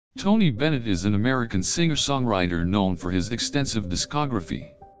Tony Bennett is an American singer-songwriter known for his extensive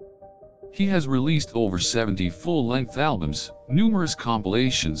discography. He has released over 70 full-length albums, numerous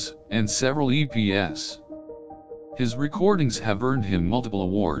compilations, and several EPs. His recordings have earned him multiple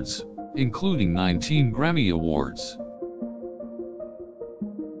awards, including 19 Grammy Awards.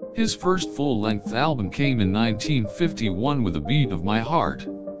 His first full-length album came in 1951 with A Beat of My Heart,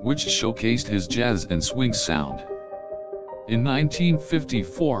 which showcased his jazz and swing sound. In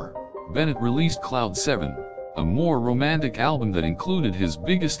 1954, Bennett released Cloud 7, a more romantic album that included his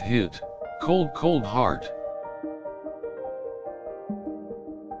biggest hit, Cold Cold Heart.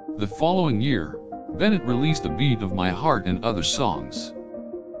 The following year, Bennett released A Beat of My Heart and Other Songs.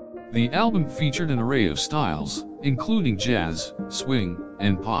 The album featured an array of styles, including jazz, swing,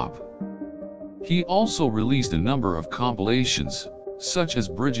 and pop. He also released a number of compilations, such as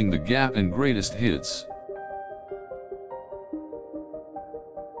Bridging the Gap and Greatest Hits.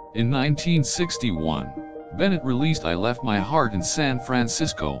 In 1961, Bennett released I Left My Heart in San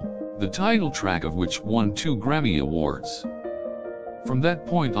Francisco, the title track of which won 2 Grammy Awards. From that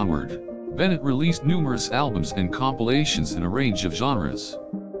point onward, Bennett released numerous albums and compilations in a range of genres.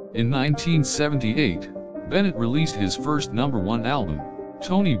 In 1978, Bennett released his first #1 album,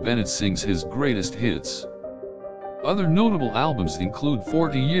 Tony Bennett Sings His Greatest Hits. Other notable albums include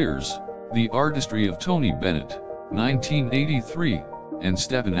 40 Years, The Artistry of Tony Bennett, 1983, and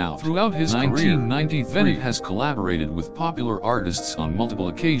Steppin' Out. Throughout his career, Bennett has collaborated with popular artists on multiple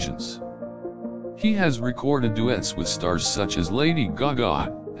occasions. He has recorded duets with stars such as Lady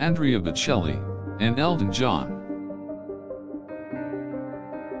Gaga, Andrea Bocelli, and Elton John.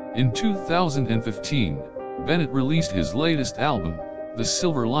 In 2015, Bennett released his latest album, The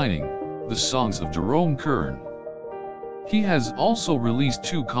Silver Lining, The Songs of Jerome Kern. He has also released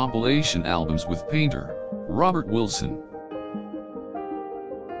 2 compilation albums with painter, Robert Wilson.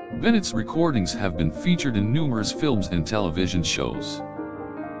 Bennett's recordings have been featured in numerous films and television shows.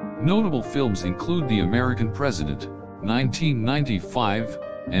 Notable films include The American President, 1995,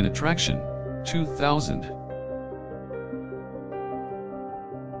 and Attraction, 2000.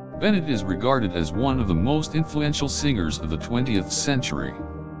 Bennett is regarded as one of the most influential singers of the 20th century.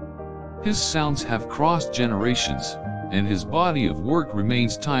 His sounds have crossed generations, and his body of work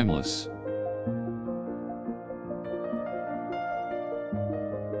remains timeless.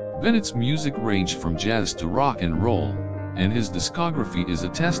 Bennett's music ranged from jazz to rock and roll, and his discography is a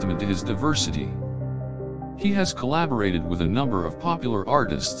testament to his diversity. He has collaborated with a number of popular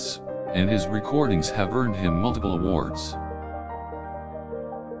artists, and his recordings have earned him multiple awards.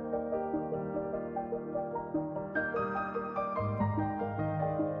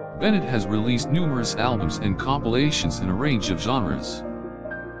 Bennett has released numerous albums and compilations in a range of genres.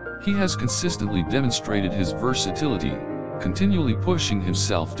 He has consistently demonstrated his versatility, continually pushing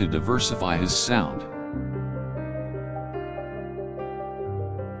himself to diversify his sound.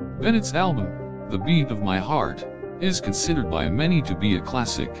 Bennett's album, The Beat of My Heart, is considered by many to be a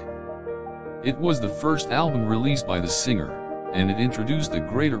classic. It was the first album released by the singer, and it introduced the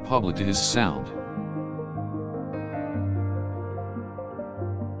greater public to his sound.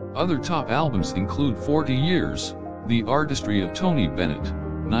 Other top albums include 40 Years, The Artistry of Tony Bennett,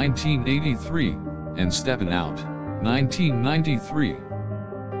 1983, and Steppin' Out, 1993.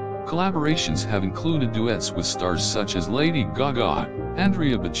 Collaborations have included duets with stars such as Lady Gaga,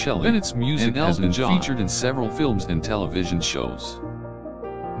 Andrea Bocelli. Bennett's music has been featured in several films and television shows.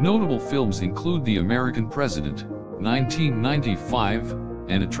 Notable films include The American President, 1995,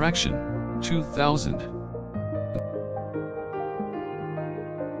 and Attraction, 2000.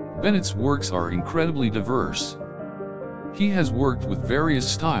 Bennett's works are incredibly diverse. He has worked with various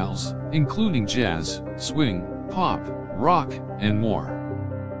styles, including jazz, swing, pop, rock, and more.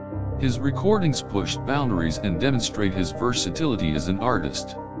 His recordings push boundaries and demonstrate his versatility as an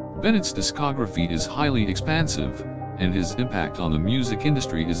artist. Bennett's discography is highly expansive, and his impact on the music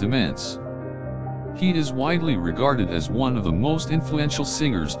industry is immense. He is widely regarded as one of the most influential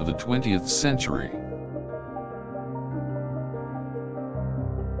singers of the 20th century.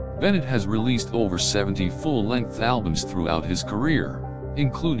 Bennett has released over 70 full-length albums throughout his career,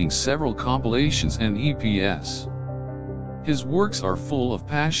 including several compilations and EPs. His works are full of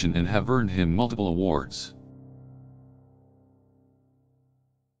passion and have earned him multiple awards.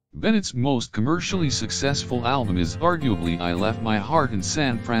 Bennett's most commercially successful album is arguably I Left My Heart in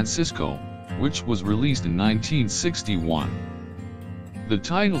San Francisco, which was released in 1961. The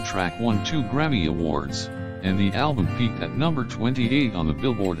title track won 2 Grammy Awards, and the album peaked at number 28 on the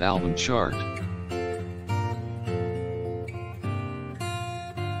Billboard album chart.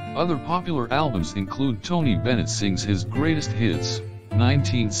 Other popular albums include Tony Bennett Sings His Greatest Hits,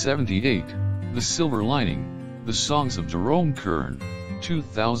 1978, The Silver Lining, The Songs of Jerome Kern,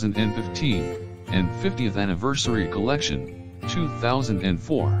 2015, and 50th Anniversary Collection,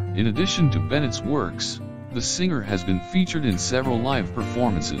 2004. In addition to Bennett's works, the singer has been featured in several live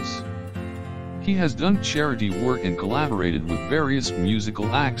performances. He has done charity work and collaborated with various musical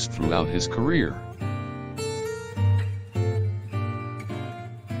acts throughout his career.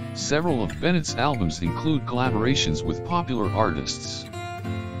 Several of Bennett's albums include collaborations with popular artists.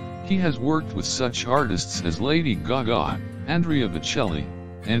 He has worked with such artists as Lady Gaga, Andrea Bocelli,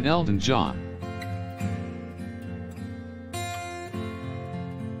 and Elton John.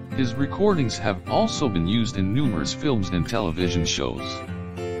 His recordings have also been used in numerous films and television shows.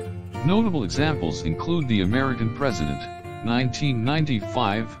 Notable examples include The American President,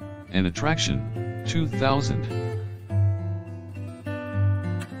 1995, and Attraction, 2000.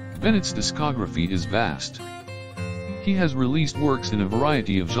 Bennett's discography is vast. He has released works in a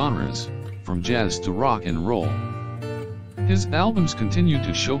variety of genres, from jazz to rock and roll. His albums continue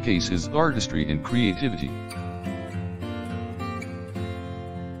to showcase his artistry and creativity.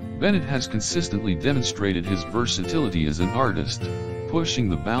 Bennett has consistently demonstrated his versatility as an artist, pushing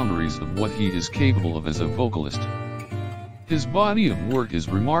the boundaries of what he is capable of as a vocalist. His body of work is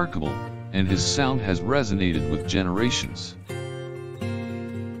remarkable, and his sound has resonated with generations.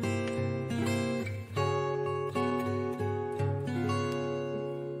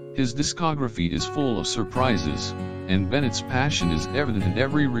 His discography is full of surprises, and Bennett's passion is evident in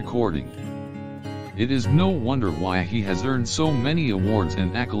every recording. It is no wonder why he has earned so many awards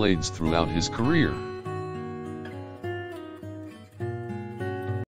and accolades throughout his career.